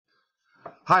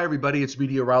Hi, everybody. It's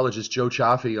meteorologist Joe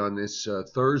Chaffee on this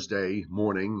Thursday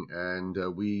morning, and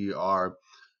we are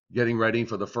getting ready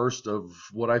for the first of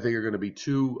what I think are going to be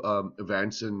two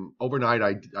events. And overnight,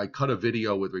 I cut a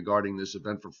video regarding this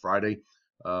event for Friday.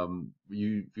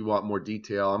 If you want more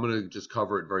detail, I'm going to just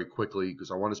cover it very quickly because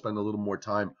I want to spend a little more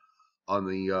time on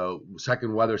the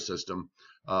second weather system.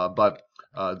 But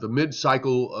the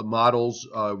mid-cycle models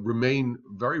remain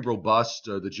very robust.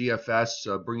 The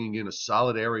GFS bringing in a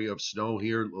solid area of snow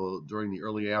here during the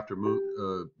early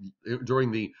afternoon,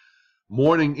 during the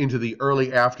morning into the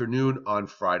early afternoon on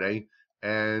Friday.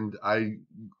 And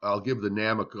I'll give the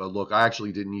NAM a look. I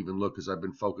actually didn't even look because I've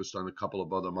been focused on a couple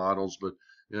of other models, but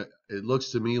it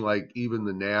looks to me like even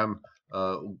the NAM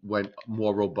went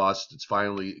more robust. It's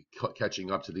finally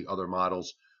catching up to the other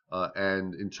models.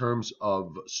 And in terms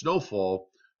of snowfall,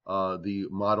 the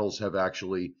models have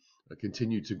actually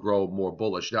continued to grow more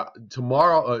bullish. Now,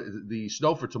 tomorrow, the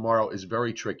snow for tomorrow is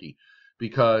very tricky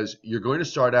because you're going to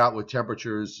start out with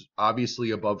temperatures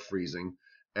obviously above freezing,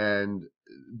 and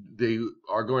they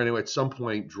are going to at some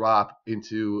point drop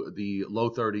into the low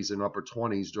 30s and upper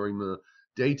 20s during the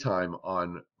daytime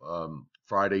on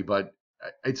Friday. But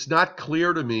it's not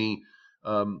clear to me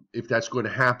if that's going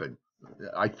to happen.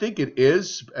 I think it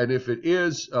is, and if it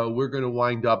is, we're going to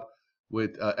wind up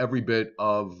with every bit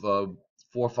of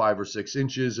 4, 5, or 6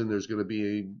 inches, and there's going to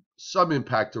be some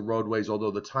impact to roadways,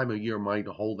 although the time of year might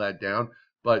hold that down.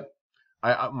 But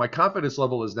my confidence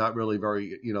level is not really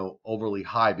very, overly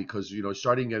high because,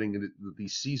 starting getting into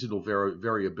these seasonal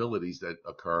variabilities that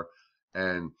occur,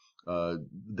 and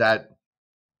that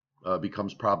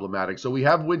becomes problematic. So we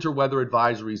have winter weather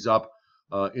advisories up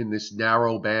in this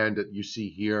narrow band that you see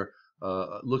here.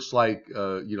 Looks like,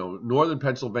 northern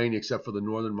Pennsylvania, except for the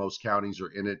northernmost counties,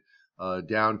 are in it.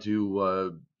 Down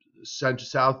to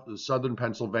southern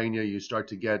Pennsylvania, you start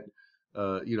to get,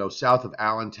 south of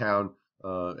Allentown,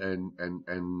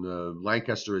 and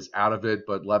Lancaster is out of it,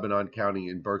 but Lebanon County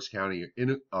and Berks County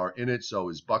are in it. So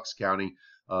is Bucks County.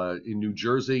 In New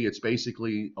Jersey, it's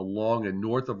basically along and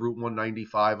north of Route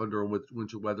 195 under a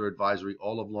winter weather advisory,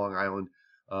 all of Long Island,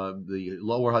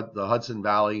 the Hudson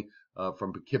Valley,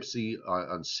 from Poughkeepsie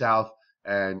on south,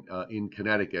 and in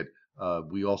Connecticut,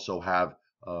 we also have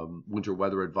winter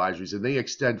weather advisories, and they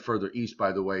extend further east,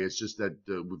 by the way. It's just that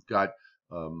we've got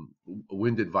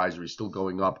wind advisories still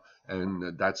going up,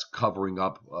 and that's covering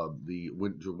up the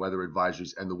winter weather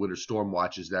advisories and the winter storm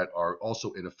watches that are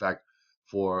also in effect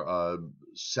for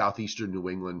southeastern New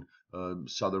England,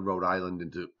 southern Rhode Island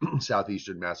into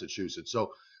southeastern Massachusetts.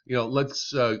 So,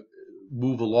 let's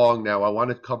move along now. I want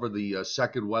to cover the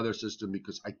second weather system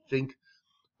because I think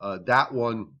that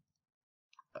one,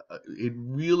 it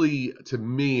really, to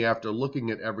me, after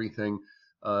looking at everything,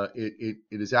 it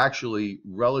is actually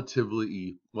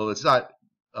relatively, well, it's not,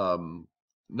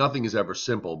 nothing is ever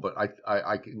simple, but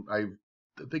I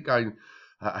think I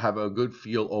have a good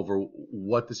feel over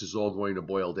what this is all going to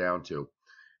boil down to.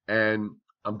 And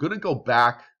I'm going to go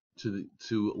back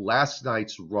to last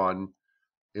night's run,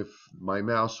 if my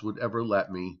mouse would ever let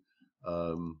me.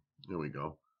 There we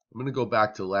go. I'm going to go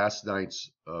back to last night's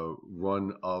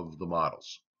run of the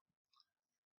models.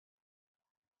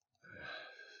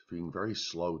 Being very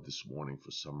slow this morning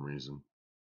for some reason.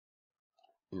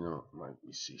 Let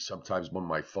me see. Sometimes when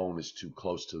my phone is too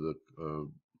close to the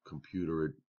computer,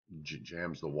 it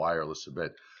jams the wireless a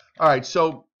bit. All right,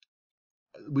 so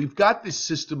we've got this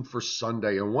system for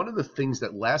Sunday, and one of the things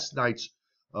that last night's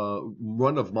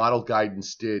run of model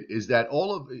guidance did is that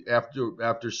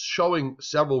after showing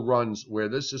several runs where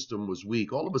this system was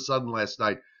weak, all of a sudden last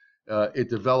night it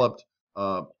developed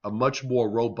a much more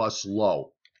robust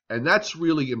low. And that's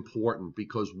really important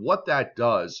because what that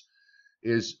does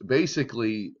is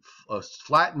basically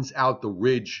flattens out the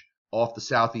ridge off the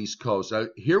southeast coast.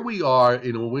 Here we are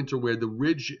in a winter where the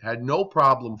ridge had no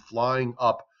problem flying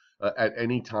up at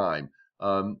any time.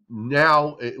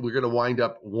 Now we're going to wind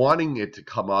up wanting it to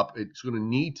come up. It's going to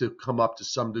need to come up to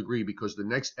some degree because the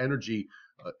next energy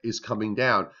is coming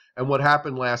down. And what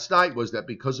happened last night was that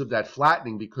because of that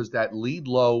flattening, because that lead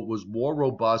low was more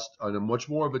robust and a much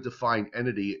more of a defined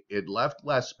entity, it left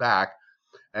less back,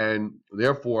 and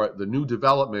therefore the new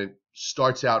development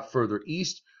starts out further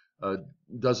east,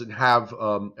 doesn't have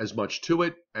as much to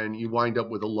it, and you wind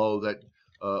up with a low that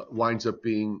winds up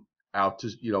being out to,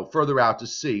 further out to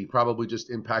sea, probably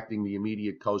just impacting the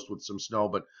immediate coast with some snow,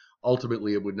 but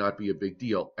ultimately it would not be a big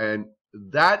deal. And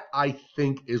that, I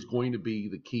think, is going to be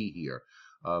the key here.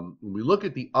 When we look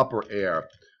at the upper air,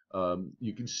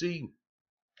 you can see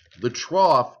the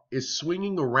trough is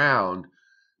swinging around.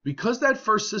 Because that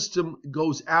first system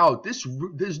goes out,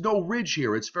 there's no ridge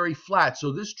here. It's very flat.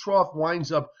 So this trough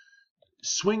winds up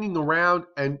swinging around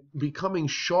and becoming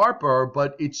sharper,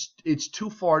 but it's too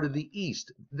far to the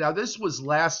east. Now, this was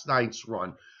last night's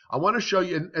run. I want to show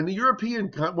you, and the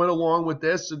European went along with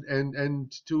this, and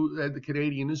the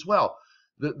Canadian as well.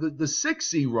 The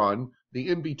 6C run, the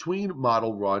in-between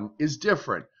model run, is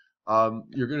different.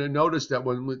 You're going to notice that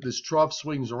when this trough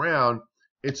swings around,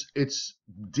 it's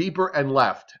deeper and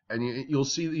left, and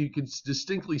you can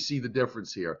distinctly see the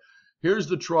difference here. Here's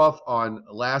the trough on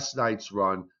last night's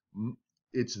run.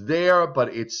 It's there,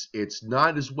 but it's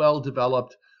not as well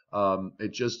developed.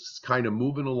 It just kind of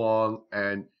moving along,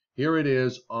 and here it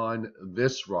is on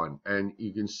this run, and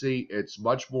you can see it's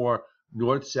much more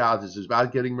north-south. This is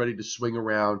about getting ready to swing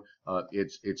around.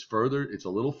 It's further. It's a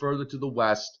little further to the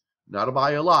west, not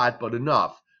by a lot, but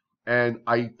enough. And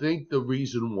I think the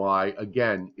reason why,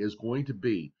 again, is going to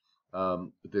be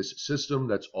this system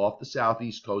that's off the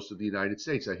southeast coast of the United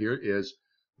States. Now, here is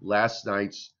last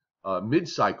night's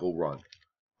mid-cycle run.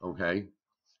 Okay,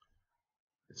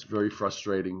 it's very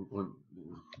frustrating when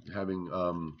having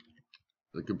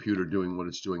the computer doing what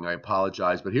it's doing. I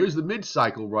apologize, but here's the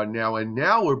mid-cycle run now, and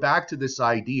now we're back to this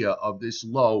idea of this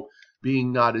low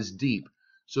being not as deep,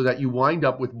 so that you wind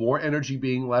up with more energy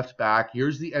being left back.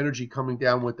 Here's the energy coming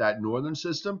down with that northern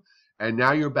system, and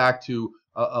now you're back to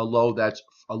a low that's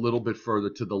a little bit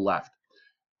further to the left.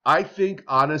 I think,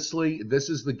 honestly, this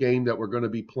is the game that we're going to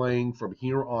be playing from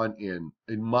here on in.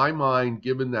 In my mind,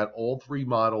 given that all three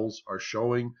models are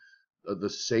showing the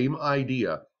same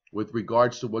idea with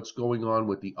regards to what's going on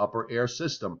with the upper air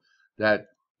system, that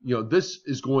this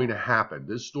is going to happen.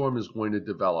 This storm is going to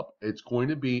develop. It's going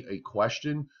to be a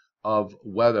question of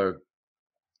whether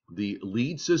the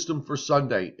lead system for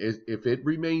Sunday, if it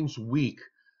remains weak,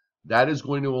 that is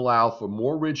going to allow for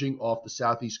more ridging off the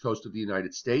southeast coast of the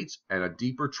United States and a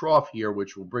deeper trough here,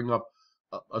 which will bring up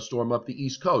a storm up the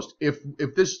east coast. If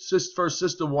this first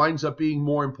system winds up being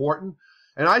more important,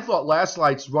 and I thought last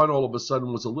night's run all of a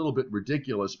sudden was a little bit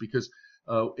ridiculous because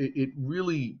it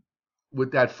really,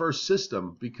 with that first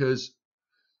system, because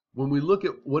when we look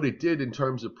at what it did in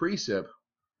terms of precip,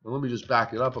 and let me just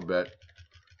back it up a bit.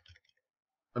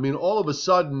 I mean, all of a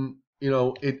sudden,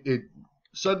 it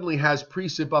suddenly has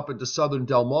precip up into southern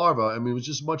Delmarva. I mean, it was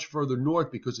just much further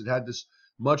north because it had this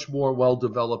much more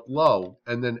well-developed low,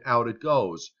 and then out it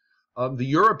goes. The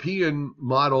European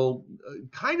model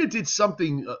kind of did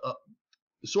something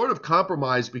sort of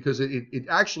compromised because it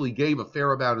actually gave a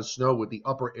fair amount of snow with the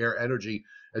upper air energy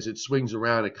as it swings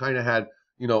around. It kind of had,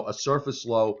 a surface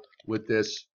low with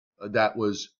this that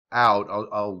was out.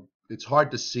 It's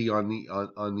hard to see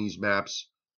on these maps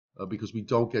because we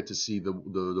don't get to see the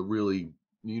really,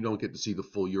 you don't get to see the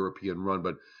full European run,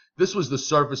 but this was the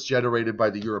surface generated by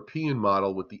the European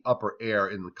model with the upper air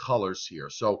in the colors here.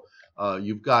 So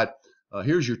you've got,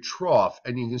 here's your trough,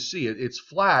 and you can see it's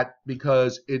flat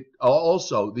because it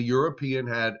also, the European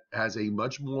has a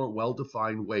much more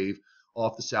well-defined wave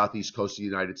off the southeast coast of the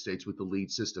United States with the lead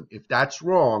system. If that's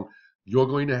wrong, you're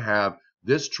going to have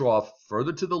this trough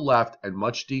further to the left and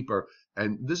much deeper.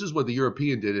 And this is what the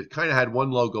European did. It kind of had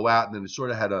one low go out, and then it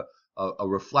sort of had a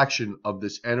reflection of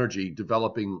this energy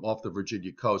developing off the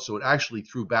Virginia coast. So it actually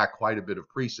threw back quite a bit of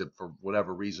precip for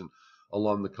whatever reason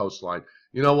along the coastline.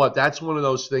 You know what? That's one of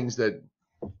those things that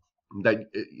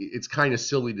it's kind of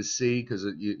silly to see because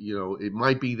it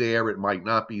might be there, it might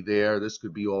not be there. This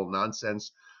could be all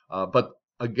nonsense. But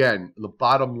again, the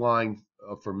bottom line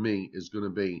for me is going to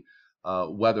be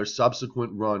whether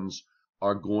subsequent runs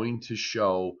are going to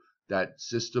show that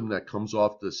system that comes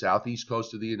off the southeast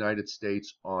coast of the United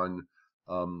States on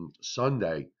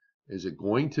Sunday. Is it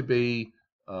going to be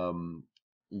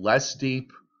less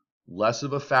deep, less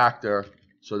of a factor,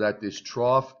 so that this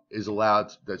trough is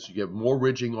allowed, that you get more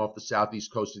ridging off the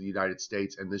southeast coast of the United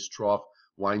States, and this trough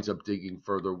winds up digging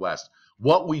further west?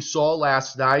 What we saw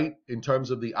last night in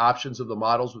terms of the options of the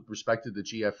models with respect to the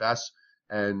GFS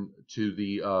and to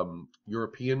the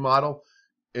European model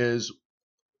is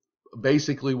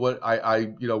basically what I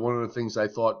one of the things I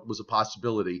thought was a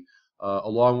possibility,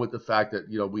 along with the fact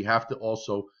that we have to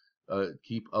also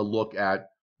keep a look at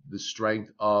the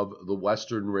strength of the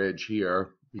western ridge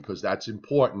here, because that's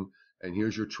important. And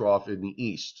here's your trough in the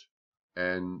east,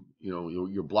 and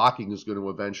your blocking is going to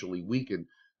eventually weaken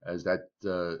as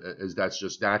that's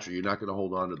just natural. You're not going to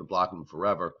hold on to the blocking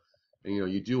forever, and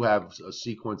you do have a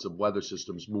sequence of weather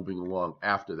systems moving along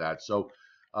after that. So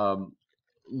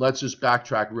let's just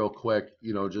backtrack real quick,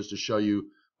 just to show you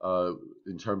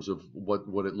in terms of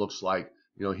what it looks like.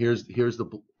 Here's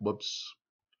the whoops.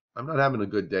 I'm not having a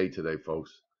good day today,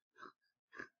 folks.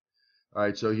 All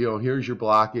right, so here's your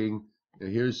blocking.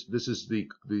 And this is the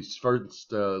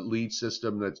first lead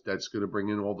system that's going to bring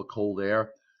in all the cold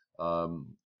air.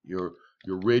 Um, your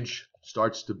ridge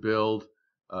starts to build.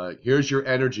 Here's your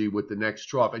energy with the next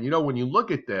trough. And when you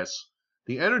look at this,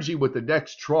 the energy with the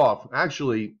next trough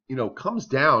actually, comes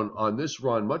down on this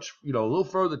run much, a little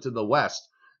further to the west.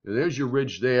 There's your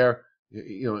ridge there.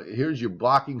 Here's your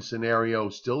blocking scenario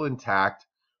still intact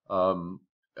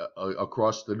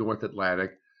across the North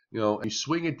Atlantic. And you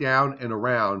swing it down and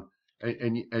around,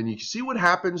 and you see what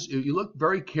happens. You look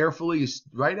very carefully.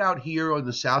 Right out here on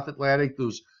the South Atlantic,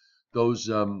 those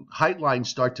height lines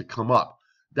start to come up.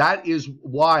 That is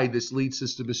why this lead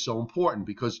system is so important,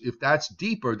 because if that's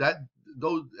deeper,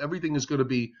 everything is going to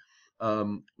be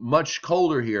much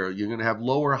colder here. You're going to have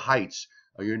lower heights.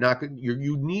 You're not going.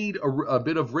 You need a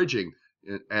bit of ridging,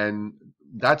 and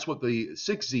that's what the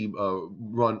 6Z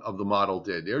run of the model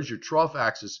did. There's your trough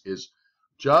axis is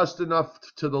just enough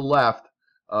to the left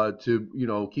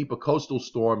to keep a coastal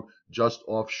storm just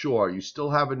offshore. You still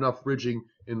have enough ridging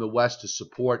in the west to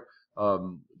support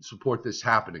this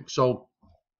happening. So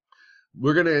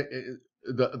we're gonna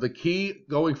the key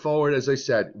going forward, as I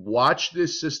said, watch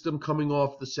this system coming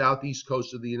off the southeast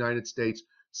coast of the United States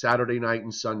Saturday night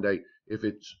and Sunday. If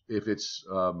it's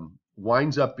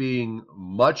winds up being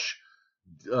much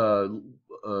a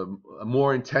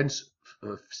more intense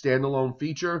standalone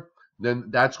feature, then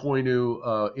that's going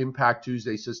to impact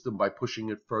Tuesday's system by pushing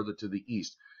it further to the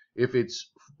east. If it's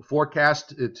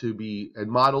forecast to be and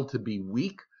modeled to be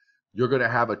weak, you're going to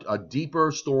have a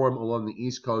deeper storm along the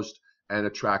east coast and a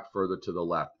track further to the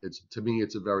left. To me,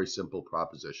 it's a very simple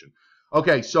proposition.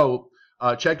 Okay, so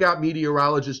check out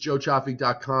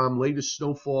meteorologistjoechafee.com. Latest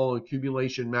snowfall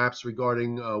accumulation maps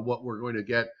regarding what we're going to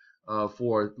get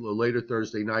for later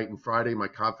Thursday night and Friday. My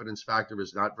confidence factor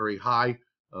is not very high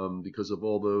because of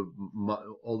all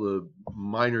the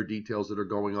minor details that are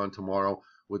going on tomorrow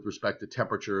with respect to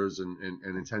temperatures and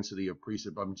intensity of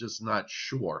precip. I'm just not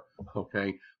sure,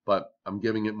 okay? But I'm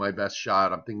giving it my best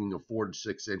shot. I'm thinking a 4 to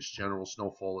 6 inch general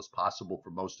snowfall is possible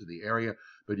for most of the area,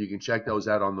 but you can check those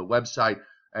out on the website.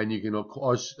 And you can, of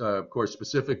course,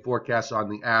 specific forecasts on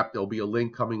the app. There'll be a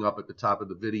link coming up at the top of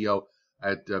the video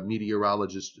at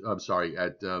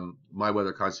My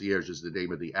Weather Concierge is the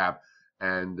name of the app.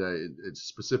 And it's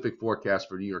specific forecast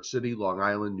for New York City, Long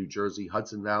Island, New Jersey,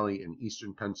 Hudson Valley, and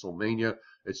Eastern Pennsylvania.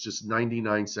 It's just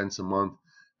 99 cents a month.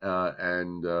 I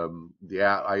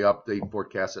update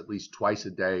forecasts at least twice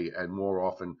a day and more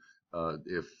often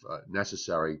if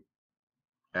necessary.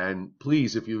 And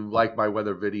please, if you like my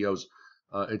weather videos,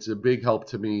 it's a big help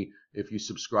to me if you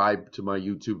subscribe to my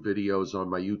YouTube videos on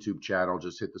my YouTube channel.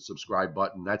 Just hit the subscribe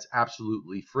button. That's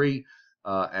absolutely free.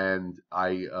 And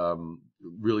I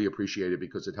really appreciate it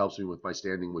because it helps me with my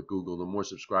standing with Google. The more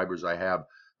subscribers I have,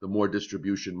 the more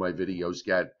distribution my videos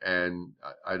get, and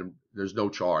there's no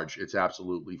charge. It's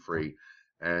absolutely free.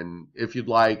 And if you'd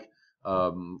like,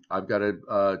 I've got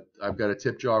a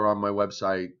tip jar on my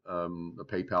website, a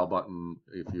PayPal button.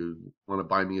 If you want to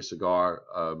buy me a cigar,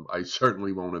 I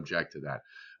certainly won't object to that.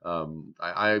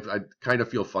 I kind of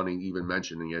feel funny even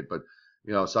mentioning it, but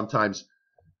sometimes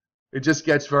it just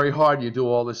gets very hard. You do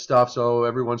all this stuff, so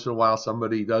every once in a while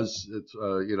somebody does,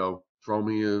 throw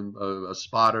me a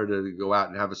spotter to go out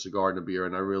and have a cigar and a beer,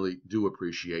 and I really do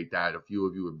appreciate that. A few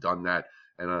of you have done that,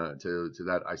 and to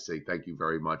that I say thank you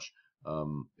very much.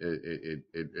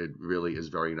 It really is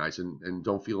very nice, and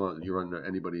don't feel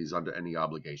anybody's under any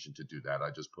obligation to do that. I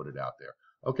just put it out there.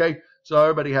 Okay, so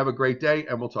everybody have a great day,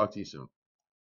 and we'll talk to you soon.